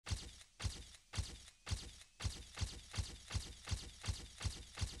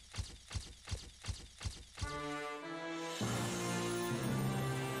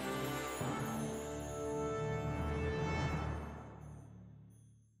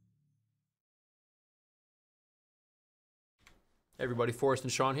Everybody, Forrest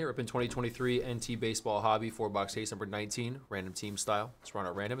and Sean here, up in 2023 NT Baseball Hobby 4-box case number 19, random team style. Let's run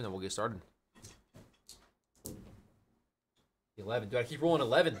out random and then we'll get started. 11. Do I keep rolling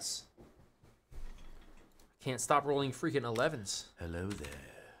 11s? Can't stop rolling freaking 11s. Hello there.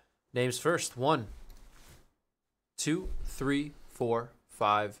 Names first. 1, 2, 3, 4,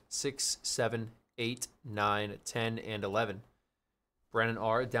 5, 6, 7, 8, 9, 10, and 11. Brandon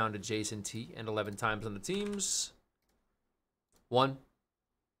R down to Jason T, and 11 times on the teams. 1,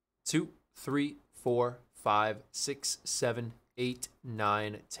 2, 3, 4, 5, 6, 7, 8,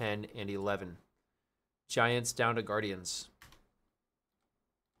 9, 10, and 11. Giants down to Guardians.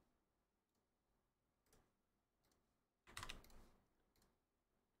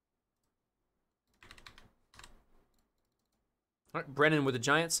 All right, Brennan with the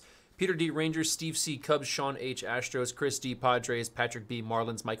Giants. Peter D. Rangers, Steve C. Cubs, Sean H. Astros, Chris D. Padres, Patrick B.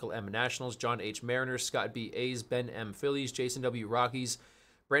 Marlins, Michael M. Nationals, John H. Mariners, Scott B. A's, Ben M. Phillies, Jason W. Rockies,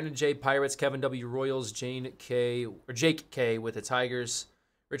 Brandon J. Pirates, Kevin W. Royals, Jake K. with the Tigers,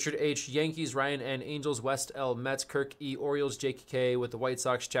 Richard H. Yankees, Ryan N. Angels, West L. Mets, Kirk E. Orioles, Jake K. with the White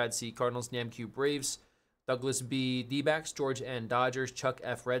Sox, Chad C. Cardinals, Nam Q. Braves, Douglas B. D-backs, George N. Dodgers, Chuck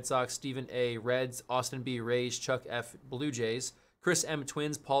F. Red Sox, Stephen A. Reds, Austin B. Rays, Chuck F. Blue Jays, Chris M.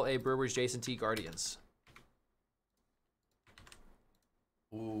 Twins, Paul A. Brewers, Jason T. Guardians.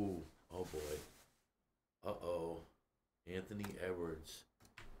 Ooh, oh boy. Uh-oh. Anthony Edwards.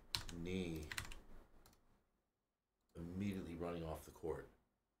 Knee. Immediately running off the court.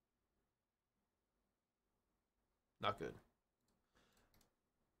 Not good.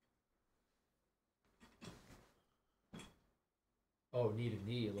 Oh, knee to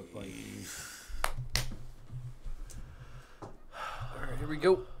knee, it looked like. All right, here we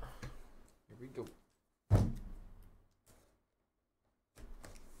go. Here we go.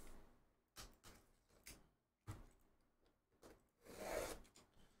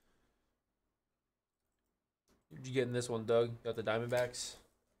 Who'd you get in this one, Doug? Got the Diamondbacks?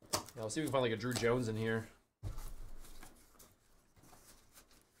 Now, let's see if we can find like a Drew Jones in here. I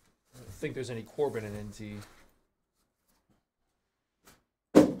don't think there's any Corbin in NT.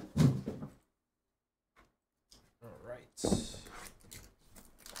 All right.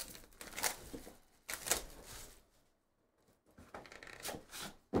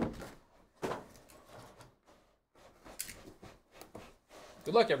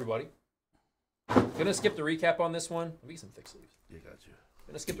 Good luck, everybody. Gonna skip the recap on this one. Maybe some thick sleeves. Yeah, got you.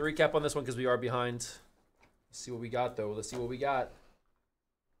 Gonna skip the recap on this one because we are behind. Let's see what we got, though. Let's see what we got.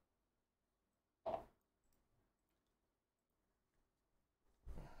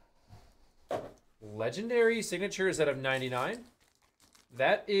 Legendary signatures out of 99.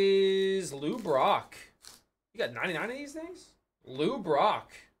 That is Lou Brock. You got 99 of these things? Lou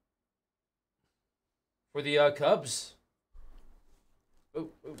Brock. For the Cubs. Oh.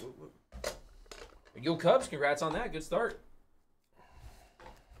 Yo, Cubs, congrats on that. Good start.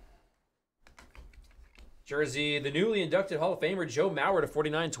 Jersey, the newly inducted Hall of Famer Joe Mauer to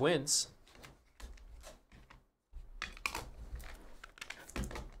 49 Twins.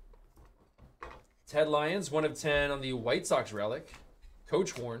 Ted Lyons, 1 of 10 on the White Sox relic.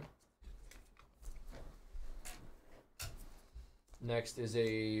 Coach Warren. Next is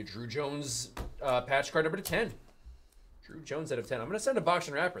a Drew Jones patch card number to 10. Drew Jones out of 10. I'm going to send a box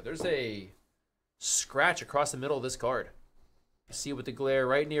and wrapper. There's a scratch across the middle of this card. You see with the glare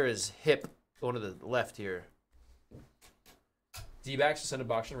right near his hip going to the left here. D-backs to send a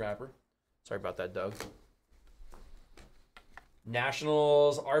box and wrapper. Sorry about that, Doug.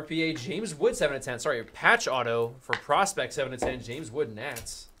 Nationals RPA James Wood 7 of 10. Sorry, patch auto for prospect 7 of 10. James Wood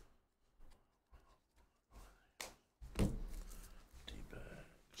Nats.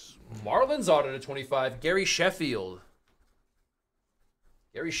 D-backs. Marlins auto to 25. Gary Sheffield.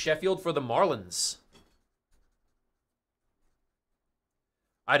 Gary Sheffield for the Marlins.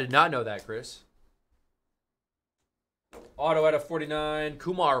 I did not know that, Chris. Auto out of 49.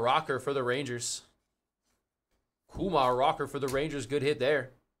 Kumar Rocker for the Rangers. Kumar Rocker for the Rangers. Good hit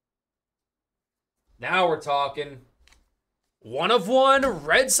there. Now we're talking. 1 of 1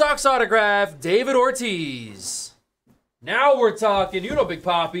 Red Sox autograph. David Ortiz. Now we're talking. You know Big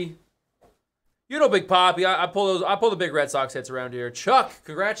Papi. You know Big Papi. I pull the big Red Sox hits around here. Chuck.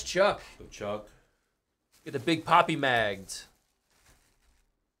 Congrats, Chuck. Go, Chuck. Get the Big Papi magged.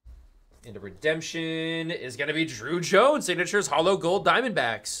 And the redemption is going to be Drew Jones. Signatures, Hollow Gold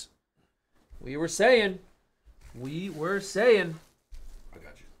Diamondbacks. We were saying. I got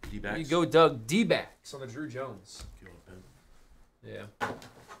you. D-backs. There you go, Doug. D-backs on the Drew Jones. Yeah.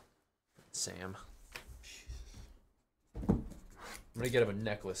 Sam. I'm going to get him a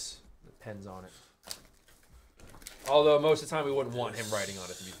necklace with pens on it. Although most of the time we wouldn't want him writing on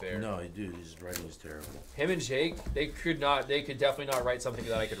it, to be fair. No, dude, his writing is terrible. Him and Jake, they could definitely not write something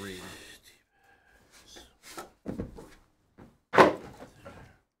that I could read.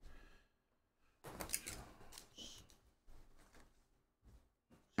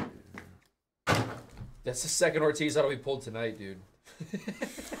 That's the second Ortiz that'll be pulled tonight, dude.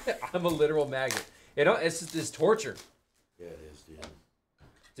 I'm a literal magnet. It's torture. Yeah, it is, dude.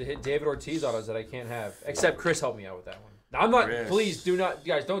 To hit David Ortiz autos that I can't have. Except Chris helped me out with that one. Now, I'm not, Chris. Please do not,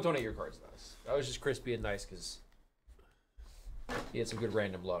 guys, don't donate your cards to us. That was just Chris being nice because he had some good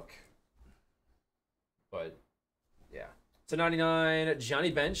random luck. But, yeah. To 99,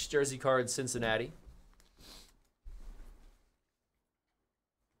 Johnny Bench, jersey card, Cincinnati.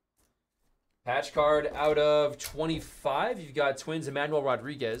 Patch card out of 25. You've got Twins, Emmanuel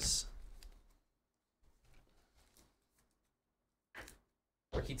Rodriguez.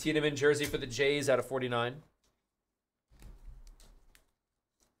 Ricky Tiedemann jersey for the Jays out of 49.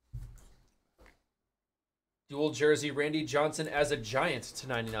 Dual jersey, Randy Johnson as a Giant to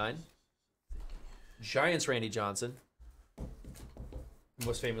 99. Giants Randy Johnson.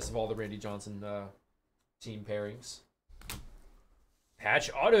 Most famous of all the Randy Johnson team pairings.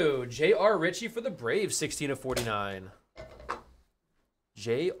 Patch auto, J.R. Ritchie for the Braves, 16 of 49.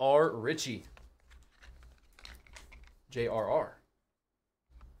 J.R. Ritchie. J.R.R.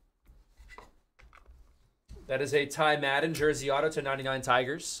 That is a Ty Madden jersey auto to 99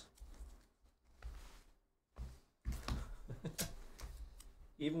 Tigers.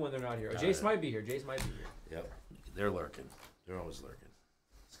 Even when they're not here. Oh, Jace might be here. Jace might be here. Yep. They're lurking. They're always lurking.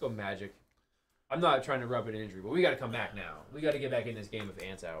 Let's go Magic. I'm not trying to rub an injury, but we got to come back now. We got to get back in this game of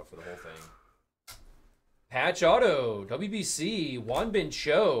ants out for the whole thing. Patch auto, WBC, Juan Bin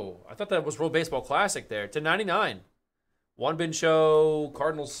Cho. I thought that was World Baseball Classic there. To 99. Juan Bin Cho,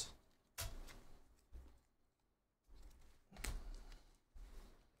 Cardinals.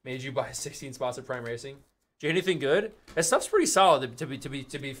 Made you buy 16 spots at Prime Racing. Did you get anything good? That stuff's pretty solid to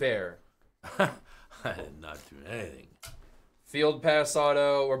be fair. I did not do anything. Field pass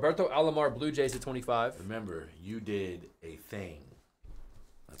auto, Roberto Alomar, Blue Jays at 25. Remember, you did a thing.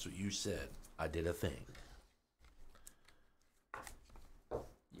 That's what you said. I did a thing.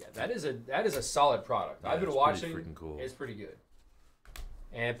 Yeah, that is a solid product. Yeah, I've been it's watching. pretty freaking cool. It's pretty good.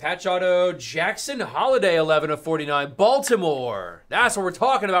 And patch auto, Jackson Holiday, 11 of 49, Baltimore. That's what we're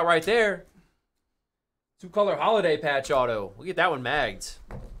talking about right there. Two-color Holiday patch auto. We'll get that one magged.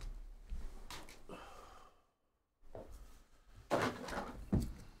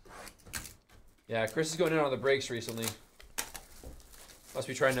 Yeah, Chris is going in on the breaks recently. Must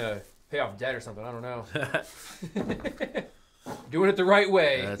be trying to pay off debt or something. I don't know. Doing it the right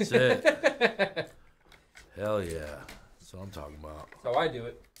way. That's it. Hell yeah. That's what I'm talking about. That's how I do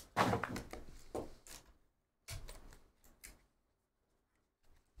it.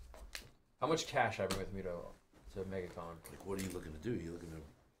 How much cash I bring with me to MegaCon? Like, what are you looking to do? You looking to...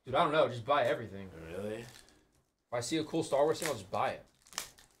 Dude, I don't know. Just buy everything. Really? If I see a cool Star Wars thing, I'll just buy it.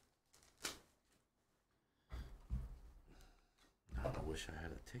 I wish I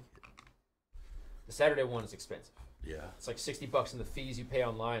had a ticket. The Saturday one is expensive. Yeah. It's like $60, and the fees you pay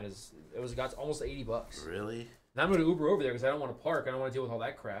online got almost $80. Really? Now I'm going to Uber over there because I don't want to park. I don't want to deal with all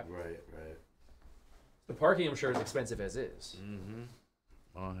that crap. Right. The parking, I'm sure, is expensive as is. Mm-hmm.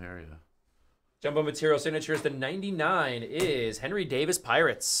 Oh, here you go. Jumbo Material Signatures, the 99 is Henry Davis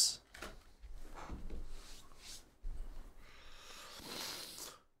Pirates.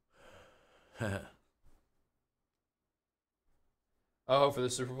 Oh, for the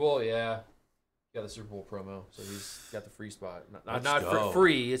Super Bowl? Yeah. Got the Super Bowl promo, so he's got the free spot. Not for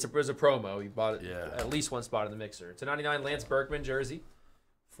free. It's a promo. He bought it at least one spot in the mixer. To 99, Lance Berkman jersey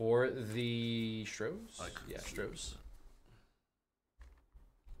for the Stros. Yeah, Stros.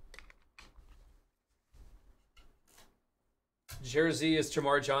 Jersey is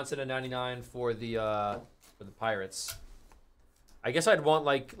Jamar Johnson at 99 for the Pirates. I guess I'd want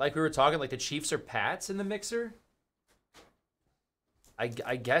like we were talking, like the Chiefs or Pats in the mixer.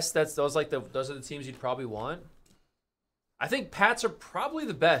 I guess those are the teams you'd probably want. I think Pats are probably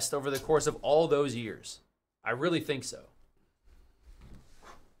the best over the course of all those years. I really think so.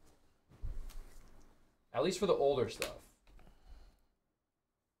 At least for the older stuff.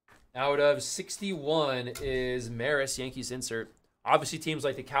 Out of 61 is Maris, Yankees insert. Obviously, teams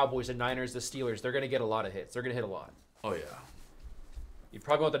like the Cowboys, the Niners, the Steelers, they're going to get a lot of hits. They're going to hit a lot. Oh, yeah. You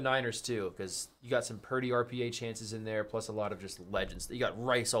probably want the Niners, too, because you got some Purdy RPA chances in there, plus a lot of just legends. You got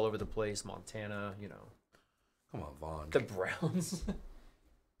Rice all over the place, Montana, Come on, Vaughn. The Browns.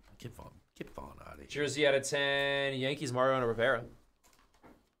 Get Vaughn out of here. Jersey out of 10, Yankees, Mariano Rivera.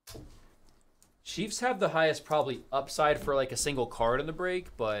 Chiefs have the highest probably upside for like a single card in the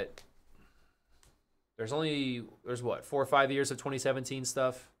break, but there's what, 4 or 5 years of 2017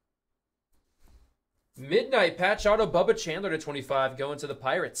 stuff. Midnight patch auto Bubba Chandler to 25 going to the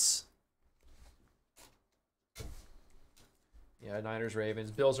Pirates. Yeah, Niners,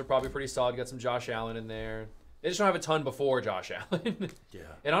 Ravens. Bills are probably pretty solid. Got some Josh Allen in there. They just don't have a ton before Josh Allen. Yeah.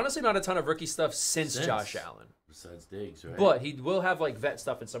 And honestly, not a ton of rookie stuff since Josh Allen. Besides Diggs, right? But he will have like vet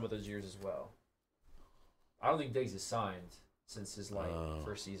stuff in some of those years as well. I don't think Diggs is signed since his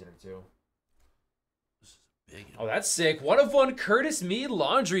first season or two. Big. Oh, that's sick. 1/1 Curtis Mead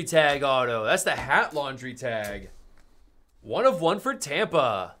laundry tag auto. That's the hat laundry tag. 1/1 for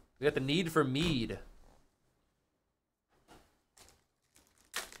Tampa. We got the need for Mead.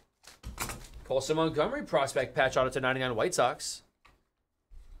 Colson Montgomery prospect patch auto to 99 White Sox.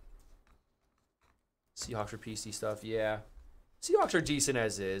 Seahawks for PC stuff, yeah. Seahawks are decent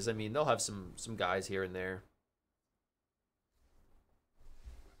as is. I mean, they'll have some guys here and there.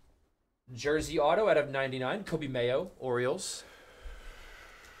 Jersey auto out of 99, Kobe Mayo, Orioles.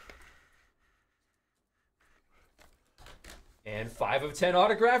 And 5/10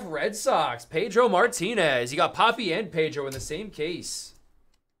 autograph, Red Sox, Pedro Martinez. You got Poppy and Pedro in the same case.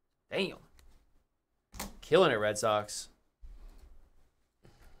 Damn. Killing it, Red Sox.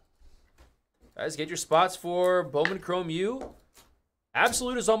 Guys, get your spots for Bowman Chrome U.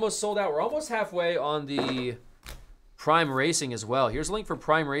 Absolute is almost sold out. We're almost halfway on the Prime Racing as well. Here's a link for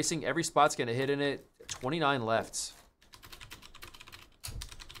Prime Racing. Every spot's going to hit in it. 29 left.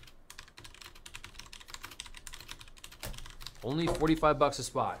 Only $45 a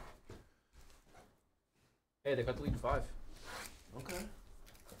spot. Hey, they cut the lead to 5. Okay. Yeah,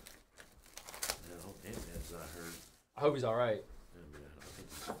 I hope Ant-Man's not hurt. I hope he's all right. Yeah, man, I think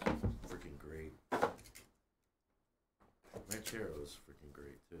he's freaking great. Ranchero's freaking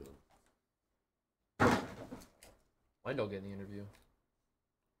great, too. Wendell getting the interview.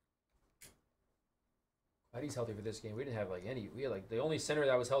 Glad he's healthy for this game. We didn't have like any. We had like the only center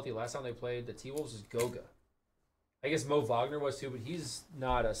that was healthy last time they played the T-Wolves is Goga. I guess Mo Wagner was too, but he's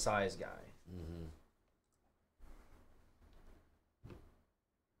not a size guy. Mm-hmm.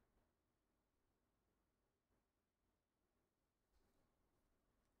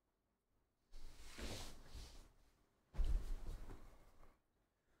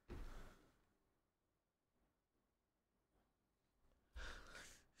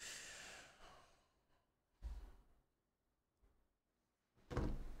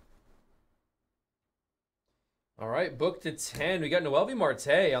 All right, book to 10. We got Noelvi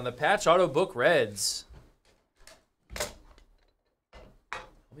Marte on the patch auto book Reds.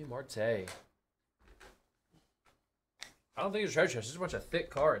 Noelvi Marte. I don't think it's treasure chest. It's just a bunch of thick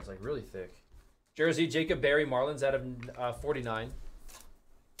cards, like really thick. Jersey, Jacob Berry, Marlins out of 49.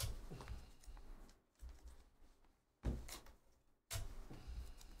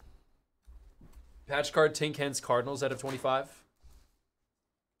 Patch card, Tink Hens, Cardinals out of 25.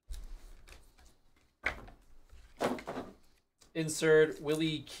 Insert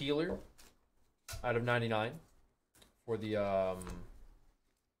Willie Keeler out of 99 for the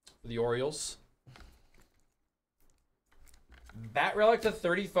Orioles. Bat relic to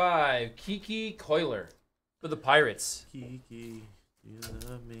 35, Kiki Coiler for the Pirates. Kiki, you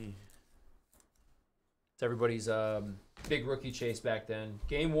love me. It's everybody's big rookie chase back then.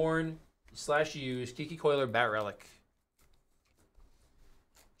 Game worn / used Kiki Coiler bat relic.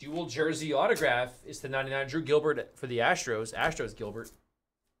 Dual jersey autograph is to 99. Drew Gilbert for the Astros. Astros Gilbert.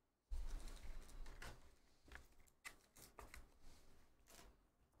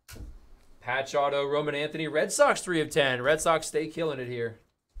 Patch auto Roman Anthony. Red Sox 3/10. Red Sox stay killing it here.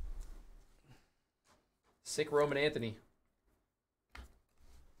 Sick Roman Anthony.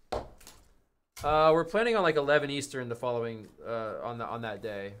 We're planning on like 11 Eastern the following on that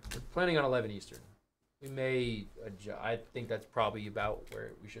day. We're planning on 11 Eastern. We may adjust. I think that's probably about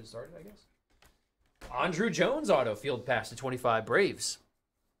where we should start, I guess. Andrew Jones auto field pass to 25 Braves.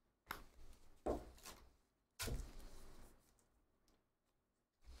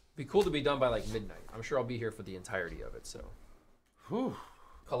 Be cool to be done by like midnight. I'm sure I'll be here for the entirety of it. So, Whew.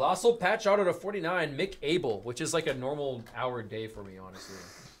 Colossal patch auto to 49 Mick Abel, which is like a normal hour day for me, honestly.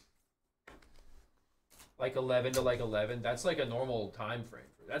 Like 11 to like 11. That's like a normal time frame.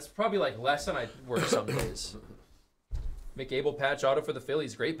 That's probably like less than I work some days. McAble patch auto for the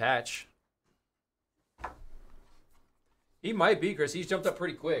Phillies. Great patch. He might be, Chris. He's jumped up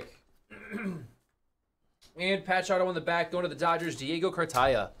pretty quick. And patch auto on the back going to the Dodgers. Diego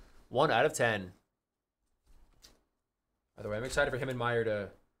Cartaya. 1 out of 10. By the way, I'm excited for him and Meyer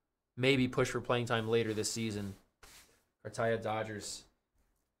to maybe push for playing time later this season. Cartaya Dodgers.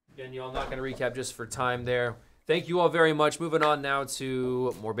 Again, y'all, not going to recap just for time there. Thank you all very much. Moving on now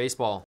to more baseball.